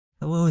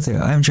Hello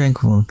there, I'm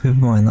GiantGrotle,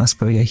 Pokemon and Lost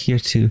Boy are here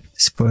to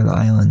explore the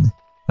island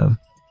of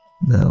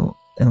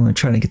and we're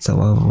trying to get to the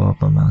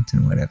lava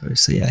mountain, whatever.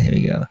 So yeah, here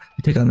we go.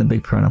 We took on the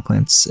big piranha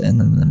plants and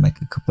then the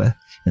Mecha Koopa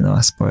in the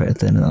last part, at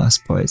the end of the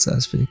last part, so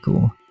that's pretty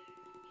cool.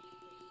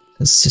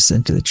 Let's just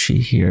enter the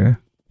tree here.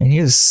 And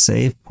here's a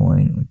save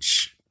point,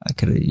 which I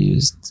could have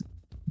used,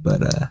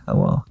 but oh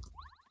well.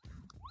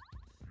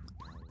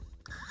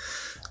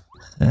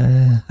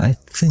 I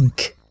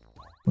think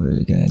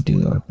we're gonna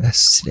do our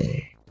best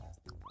today.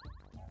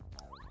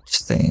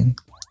 Just saying.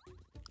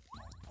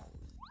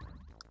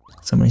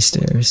 So many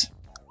stairs.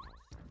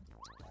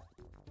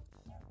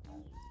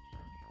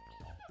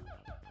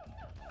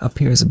 Up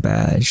here is a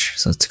badge,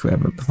 so let's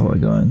grab it before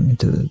going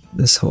into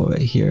this hole right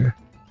here.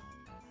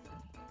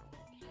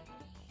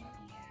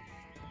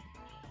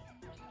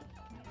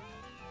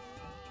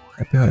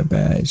 Happy Heart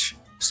badge.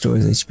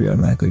 Restores HP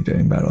automatically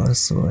during battle.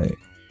 That's the way.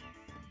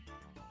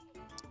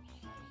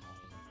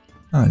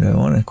 Oh, do I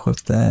want to equip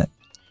that?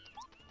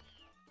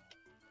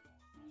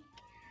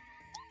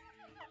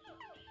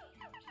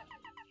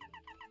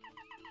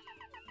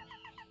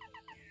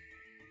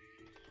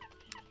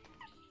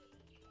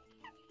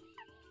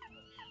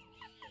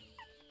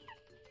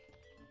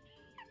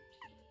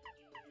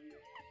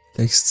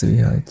 Takes 3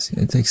 heights.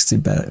 It takes 3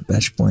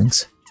 badge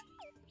points.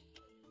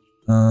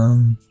 Yeah,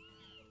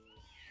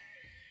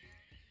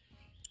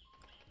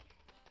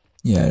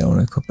 I don't want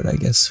to equip it, I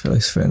guess, for at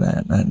least for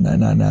that. Not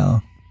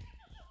now.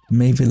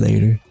 Maybe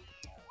later.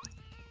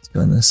 Let's go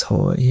in this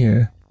hole right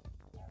here.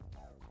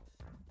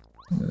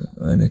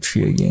 In a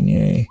tree again,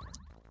 yay.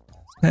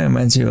 Kind of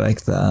reminds me of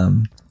like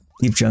the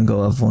deep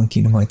jungle of One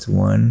Kingdom Hearts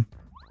 1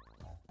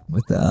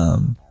 with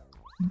the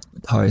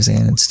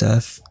Tarzan and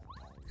stuff,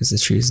 because the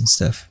trees and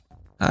stuff.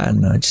 I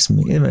don't know, just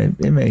me.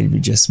 It may be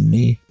just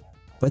me,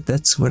 but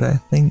that's what I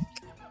think.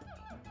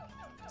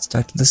 Let's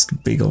talk to this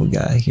big old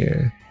guy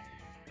here.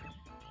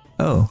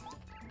 Oh,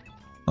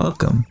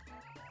 welcome.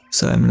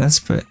 So I'm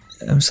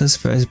so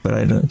surprised, but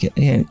I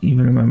can't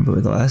even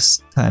remember the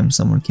last time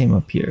someone came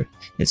up here.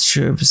 It's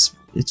sure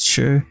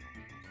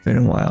been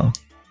a while.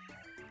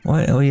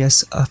 What? Oh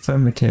yes,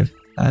 affirmative.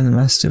 I'm the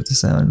master of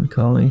this island.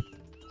 Call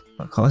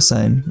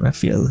sign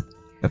Raphael.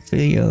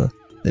 Raphael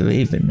the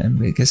Raven. I'm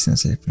guessing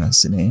that's how you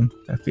pronounce the name.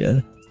 Raphael.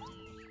 If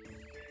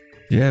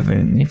you have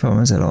any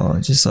problems at all,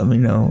 just let me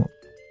know.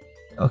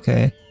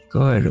 Okay,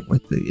 go ahead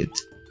with it.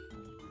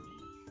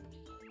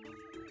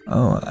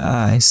 Oh,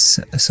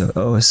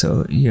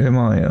 so you're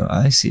Mario.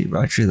 I see.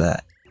 Roger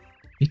that.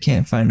 You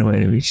can't find a way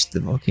to reach the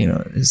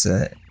volcano. Is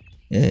that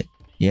it?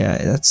 Yeah,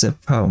 that's a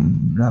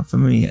problem. Not for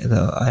me,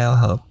 though. I'll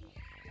help.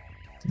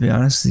 To be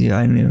honest with you,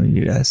 I knew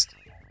you'd ask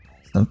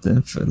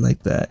something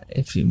like that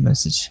if you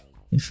messaged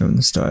me from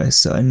the start,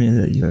 so I knew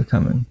that you were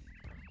coming.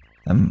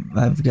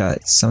 I've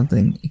got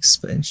something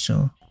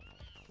exceptional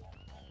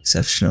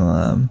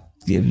to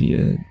give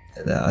you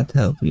that'll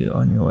help you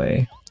on your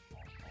way.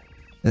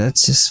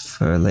 That's just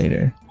for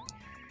later.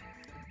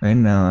 Right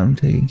now, I'm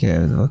taking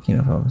care of the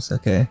volcano problems,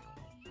 okay?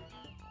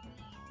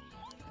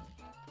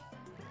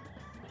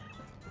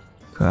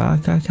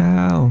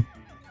 Cow.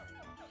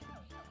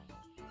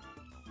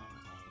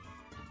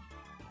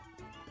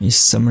 He's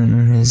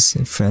summoning his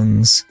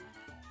friends.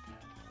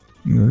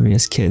 Maybe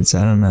his kids,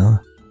 I don't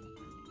know.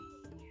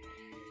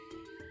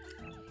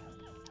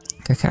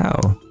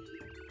 Cacao.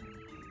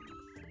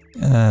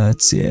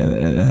 Let's see.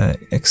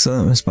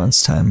 Excellent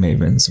response time,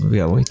 Ravens. We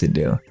got work to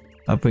do.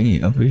 I'll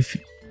brief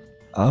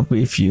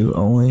you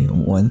only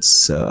once,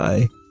 so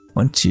I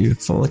want your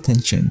full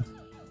attention.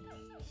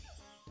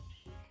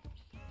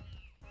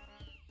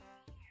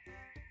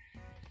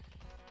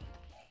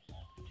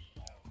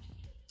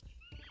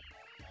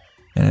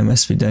 And it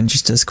must be done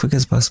just as quick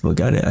as possible.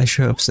 Got it? I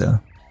sure hope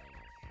so.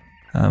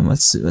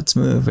 Let's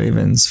move,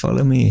 Ravens.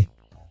 Follow me.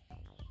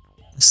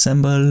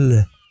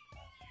 Assemble.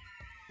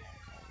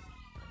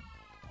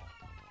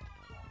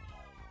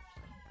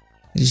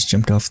 I just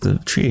jumped off the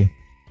tree.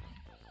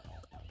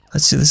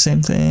 Let's do the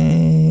same thing.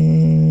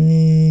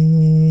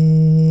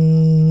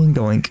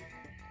 Doink.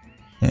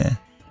 Yeah.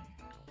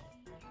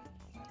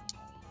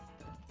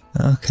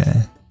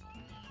 Okay.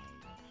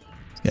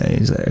 Gotta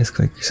use that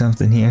earthquake or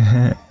something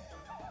here.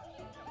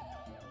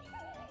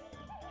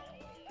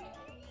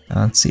 I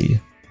don't see you.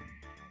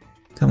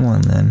 Come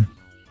on then.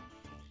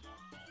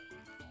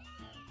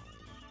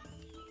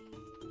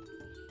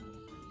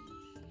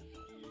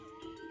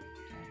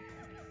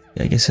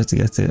 Yeah, I guess I have to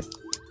get to.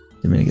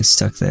 Didn't mean to get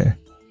stuck there.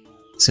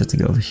 So I have to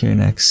go over here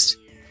next.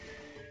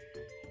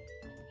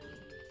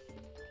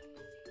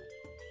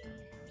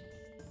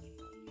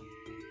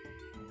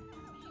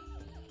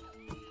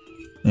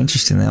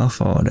 Interesting, they all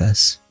followed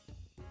us.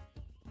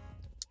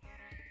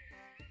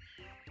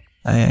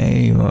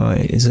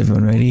 Alright, is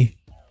everyone ready?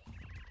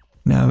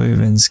 Now,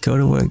 Ravens, go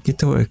to work. Get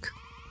to work.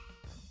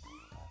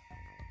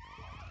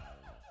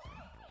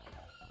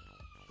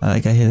 I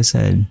like I hit his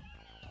head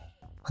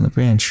on the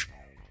branch.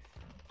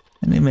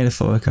 And they made a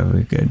full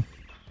recovery. Good.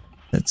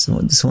 This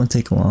won't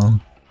take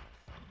long.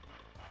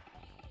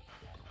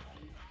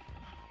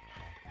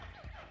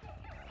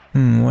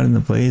 What in the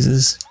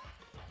blazes?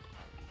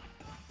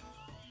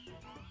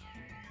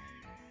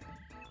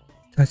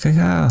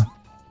 Cow.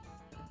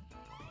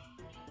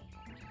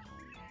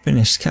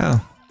 Finished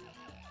cow.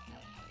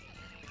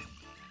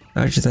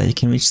 Roger that, you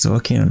can reach the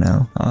volcano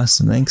now.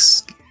 Awesome,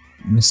 thanks,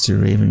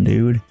 Mr. Raven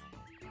Dude.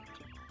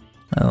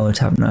 Oh,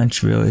 top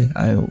notch, really.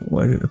 I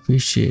would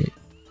appreciate.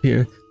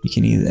 Here, you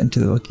can either enter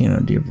the volcano,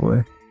 dear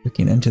boy. You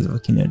can enter the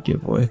volcano, dear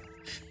boy.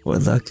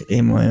 What luck,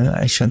 Amoy,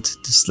 I shan't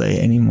slay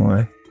any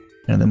more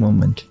another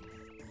moment.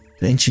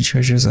 The ancient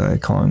treasures are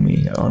calling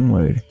me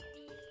onward.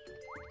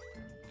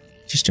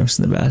 Just jumps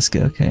in the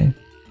basket, okay.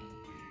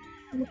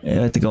 I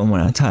have to go one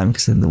at a time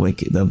because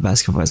the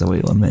basket has a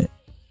weight limit.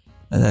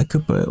 That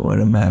could put what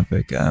a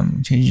maverick.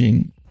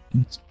 Charging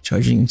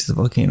into the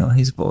volcano.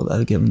 He's bold.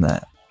 I'll give him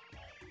that.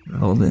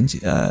 Holden,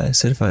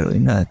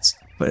 certifiably nuts.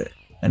 But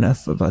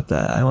enough about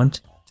that. I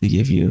want to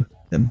give you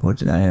the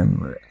important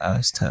item I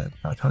was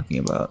talking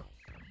about.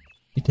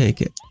 You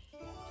take it.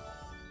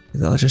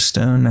 The ultra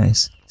stone,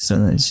 nice.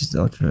 Stone that is just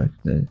ultra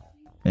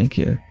rank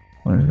here.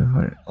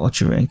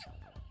 Ultra rank.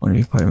 One of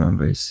your party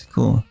members.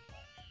 Cool.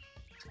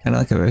 Kinda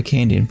like a rare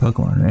candy in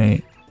Pokemon,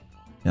 right?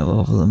 Yeah,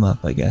 level them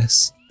up, I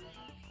guess.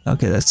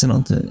 Okay, that's an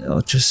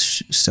ultra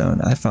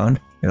stone I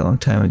found a long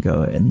time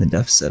ago in the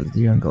depths of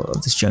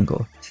this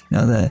jungle.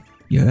 Now that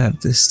you have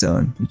this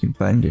stone, you can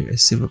find a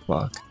super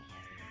block.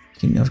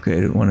 You can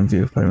upgrade one of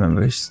your party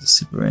members to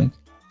super rank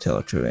to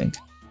ultra rank.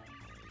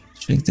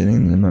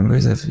 Strengthening the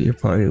members of your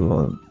party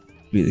will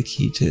be the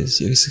key to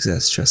your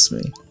success, trust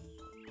me.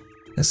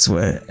 That's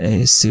what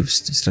a super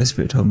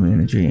spirit told me in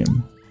a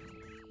dream.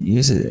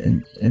 Use it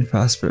and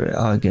prosper.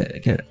 I've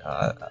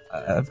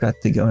got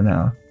to go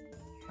now.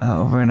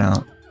 Over and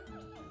out.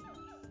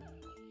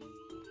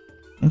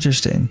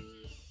 Interesting.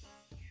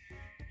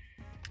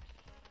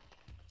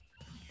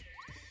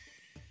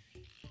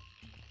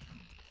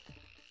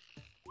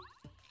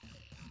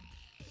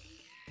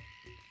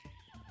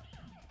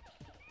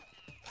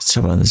 Let's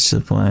talk about this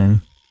zip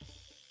line.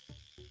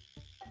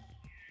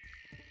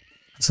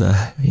 It's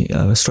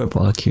a short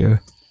block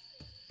here.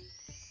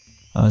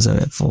 I was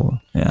at full.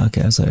 Yeah,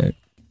 okay, I was at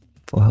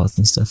full health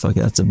and stuff. Okay,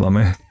 that's a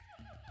bummer.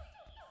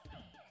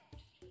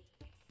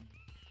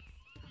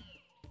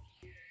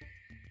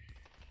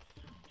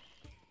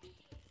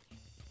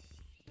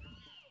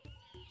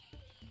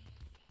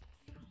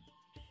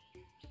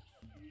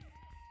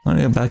 I'm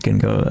gonna go back and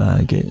go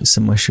get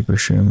some more super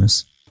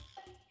shrooms.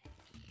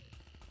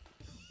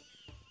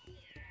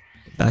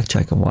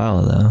 Backtrack a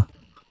while though.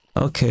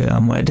 Okay,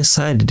 what I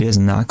decided to do is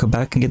not go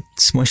back and get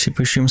some more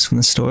super shrooms from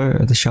the store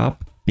or the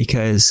shop,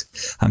 because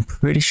I'm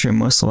pretty sure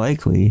most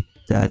likely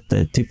that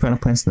the two piranha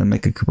plants and the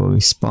Mega Koopa will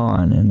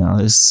respawn, and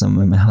I'll use some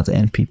of my health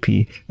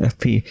NPP,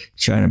 FP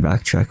trying to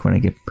backtrack when I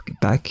get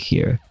back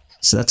here.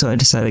 So that's why I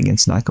decided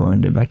against not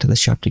going back to the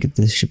shop to get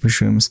the super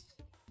shrooms,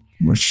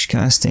 which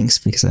kind of stinks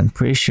because I'm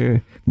pretty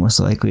sure most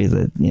likely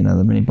that, you know,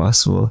 the mini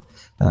boss will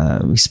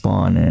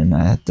respawn and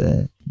I have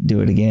to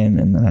do it again,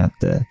 and then I have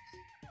to,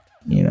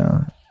 you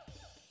know,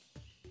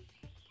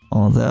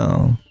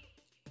 although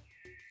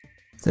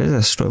there's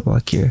a store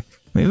block here.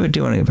 Maybe I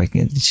do want to go back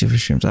and get the super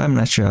shrooms. I'm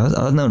not sure.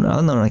 I'll know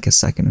in like a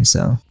second or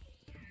so.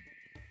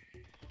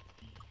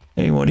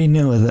 Hey, what do you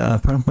know? The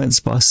piranha plant's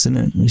boss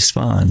didn't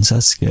respawn, so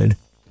that's good.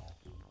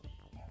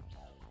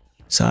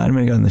 So I'm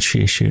gonna go in the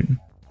tree shoot.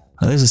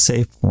 Oh, there's a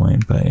save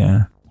point, but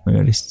yeah, we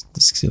already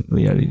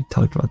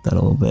talked about that a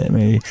little bit.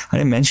 Maybe I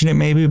didn't mention it,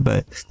 maybe,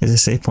 but there's a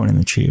save point in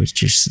the tree,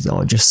 which is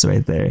all just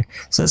right there.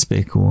 So that's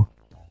pretty cool.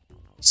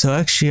 So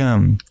actually,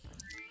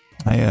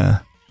 I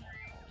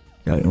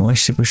got more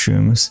super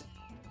shrooms.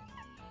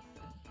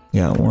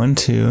 Yeah, 1,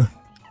 2,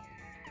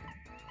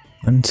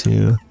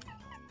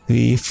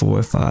 3,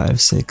 4,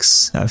 5,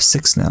 6. I have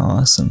 6 now.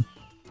 Awesome.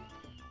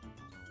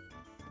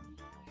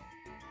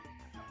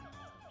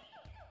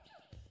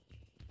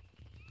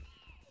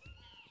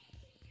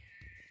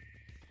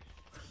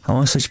 I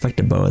want to switch back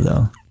to bow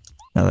though,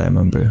 now that I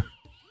remember.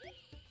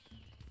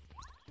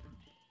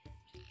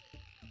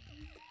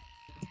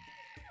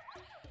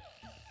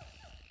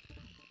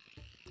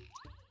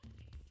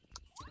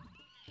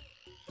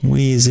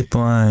 Wee,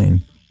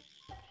 zipline.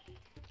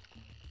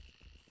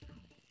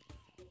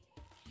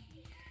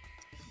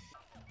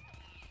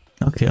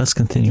 Okay, let's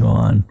continue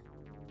on.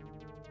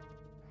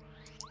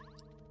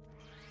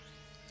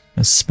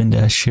 Let's spin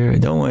dash here.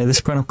 Don't worry,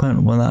 this piranha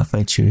plant will not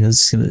fight you.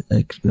 He's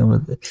just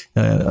gonna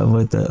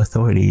avoid the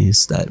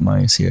authorities that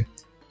Mario's here.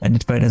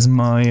 Identified as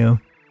Mario.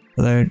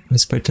 Alert,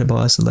 whisper to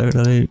boss, alert,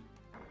 alert.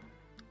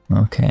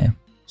 Okay,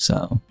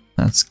 so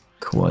that's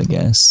cool, I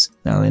guess.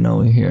 Now they know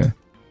we're here.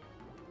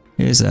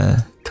 Here's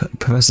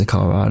Professor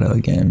Colorado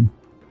again.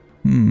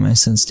 I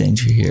sense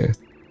danger here.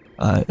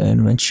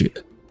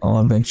 All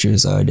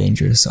adventures are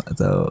dangerous,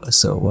 though,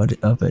 so what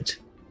of it?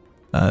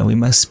 We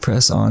must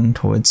press on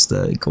towards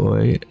the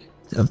glory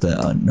of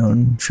the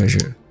unknown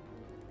treasure.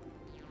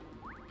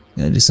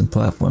 Gotta do some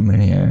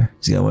platforming here.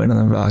 He's gonna wait on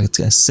the rock, it's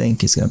gonna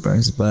sink, he's gonna burn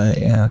his butt.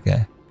 Yeah,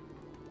 okay.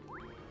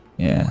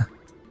 Yeah.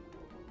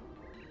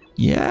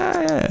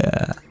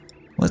 Yeah!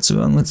 What's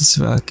wrong with this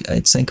rock?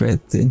 It sank right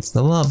into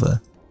the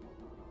lava.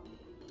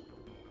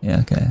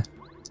 Yeah, okay.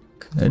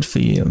 Good for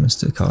you,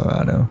 Mr.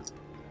 Colorado.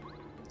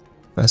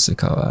 Professor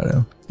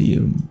Colorado.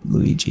 You,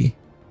 Luigi.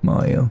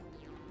 Mario.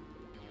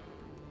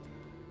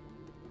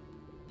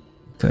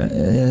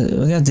 Okay,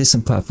 we gotta do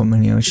some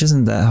platforming here, which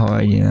isn't that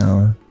hard, you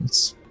know.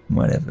 It's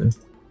whatever.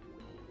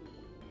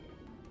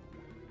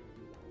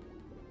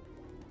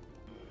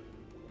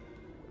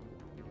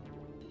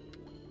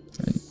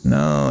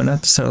 No,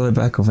 not to start all the way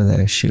back over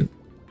there. Shoot.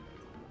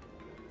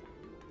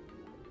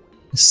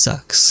 This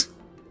sucks.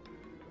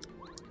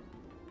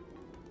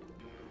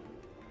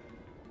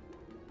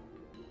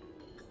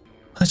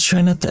 Let's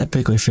try not to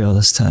epically fail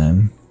this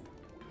time.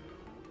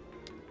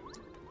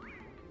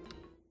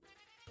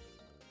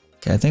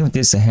 Okay, I think we have to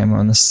use the hammer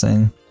on this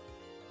thing.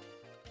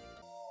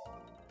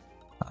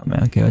 Oh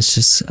man, okay, it's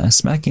just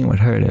smacking would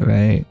hurt it,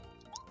 right?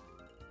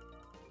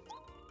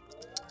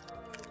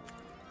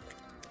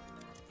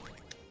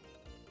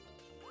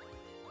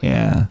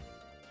 Yeah.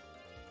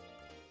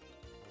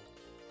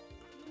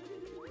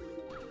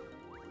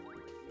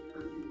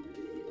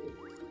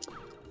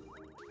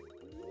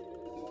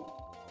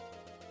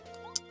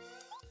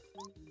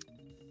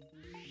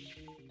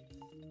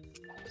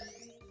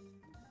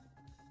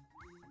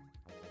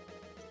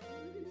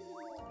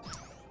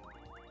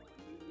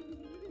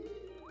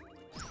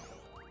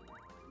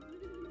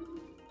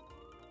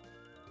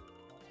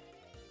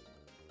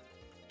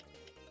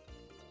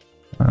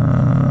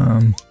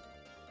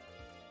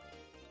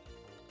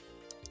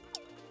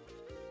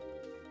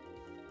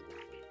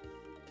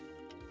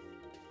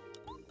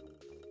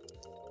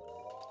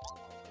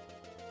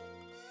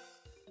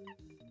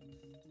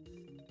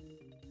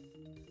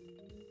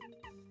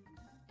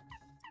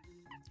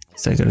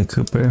 So I go to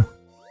Cooper.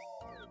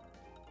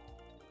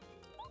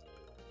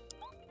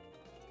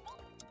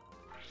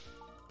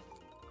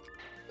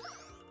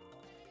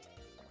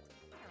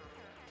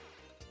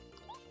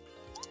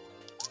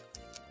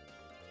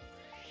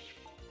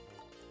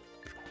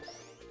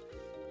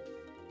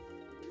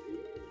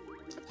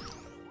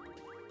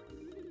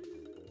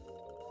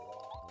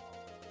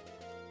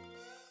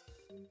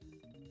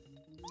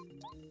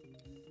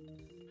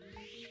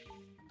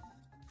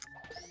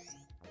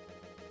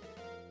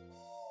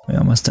 We're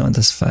almost done with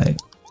this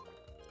fight.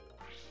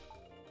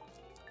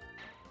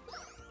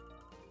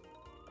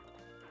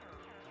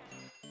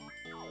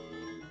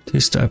 Two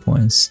star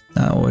points.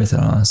 Not worth it,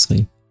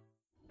 honestly.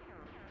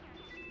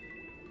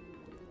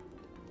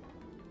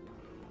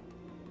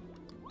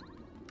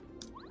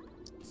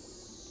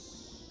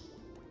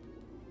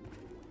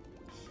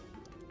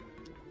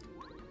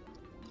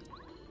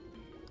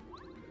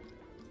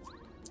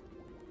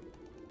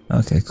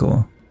 Okay,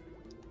 cool.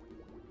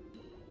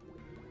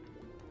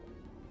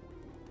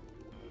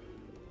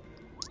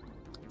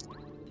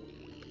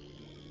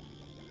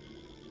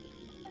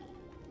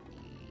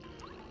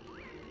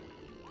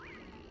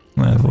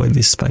 I'm gonna avoid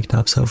these spike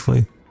tops,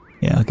 hopefully.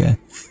 Yeah, okay.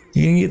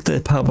 You can get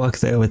the power block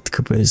there with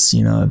Koopa's,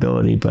 you know,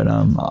 ability, but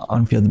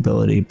on-field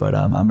ability, but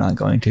I'm not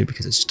going to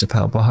because it's just a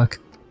power block.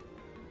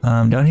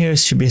 Down here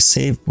should be a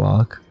save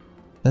block.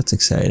 That's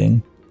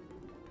exciting.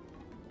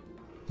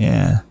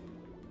 Yeah.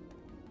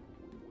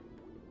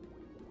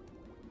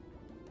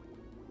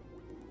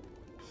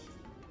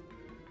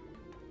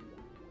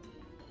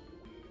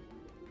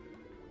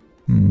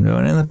 Do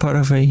I end the part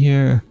off right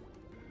here?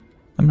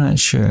 I'm not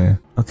sure.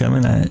 Okay, I'm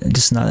gonna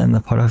just not end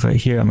the part off right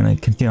here. I'm gonna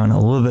continue on a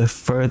little bit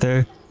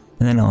further,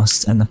 and then I'll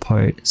end the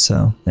part.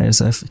 So there's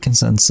a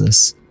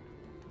consensus.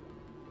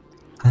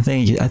 I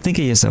think it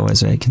is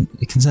always right.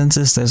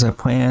 Consensus. There's our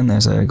plan.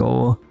 There's our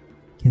goal.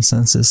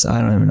 Consensus.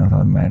 I don't even know if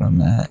I'm right on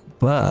that.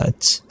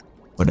 But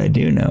what I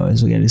do know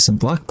is we gotta do some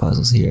block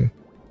puzzles here.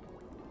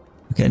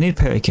 Okay, I need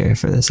Paracarry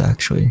for this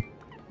actually.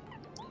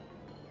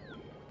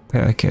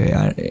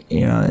 Paracarry.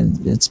 You know,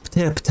 it's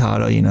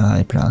potato. You know how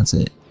I pronounce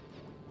it.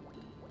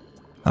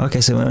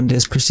 Okay, so I want to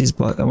just push these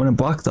blocks. I want to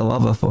block the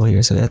lava flow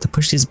here, so I have to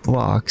push these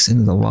blocks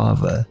into the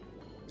lava.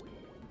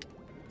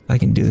 If I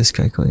can do this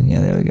correctly.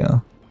 Yeah, there we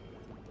go.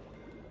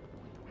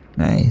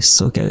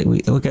 Nice. Look at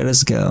it. Look at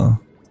us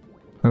go.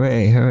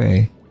 Hooray,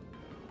 hooray.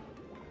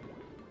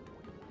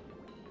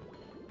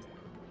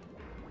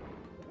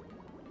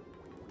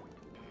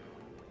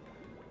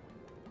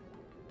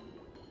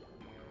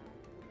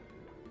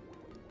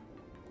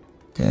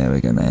 Okay, there we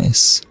go.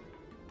 Nice.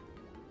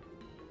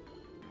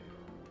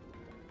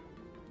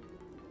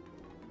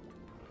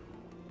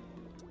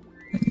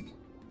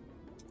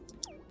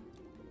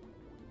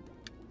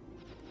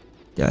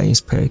 Yeah, I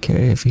use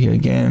Paracarry over here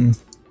again.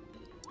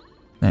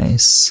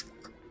 Nice.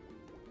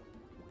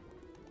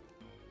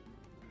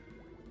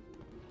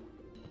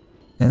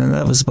 And then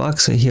that was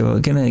box right here. We're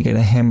gonna get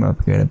a hammer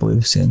upgrade, I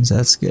believe, soon, so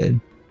that's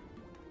good.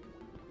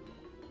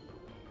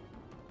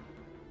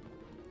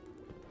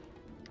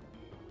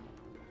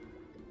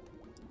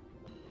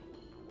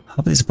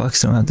 Hope these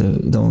blocks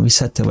don't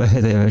reset to where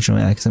they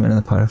originally are, because I'm in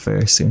the part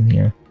very soon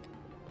here.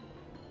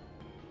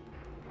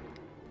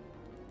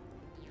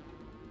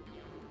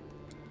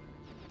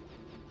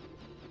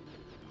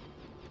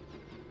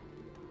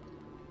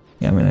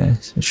 Yeah, I'm gonna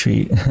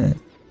retreat.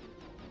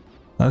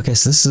 Okay,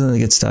 so this is a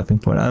good stopping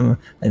point.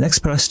 The next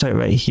part I'll start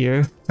right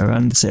here,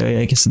 around this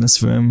area, I guess in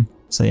this room.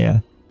 So yeah,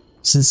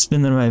 So this has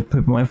been my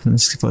Pokemon for the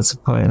next Let's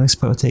Play. Next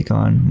play will take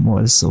on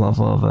more this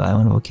level of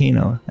Island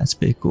Volcano. That's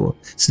pretty cool.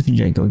 So if you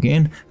enjoyed, go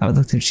again. I would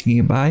like to wish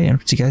you goodbye and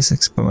put you guys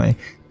next for my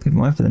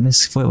Pokemon for the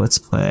next Let's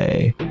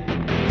Play.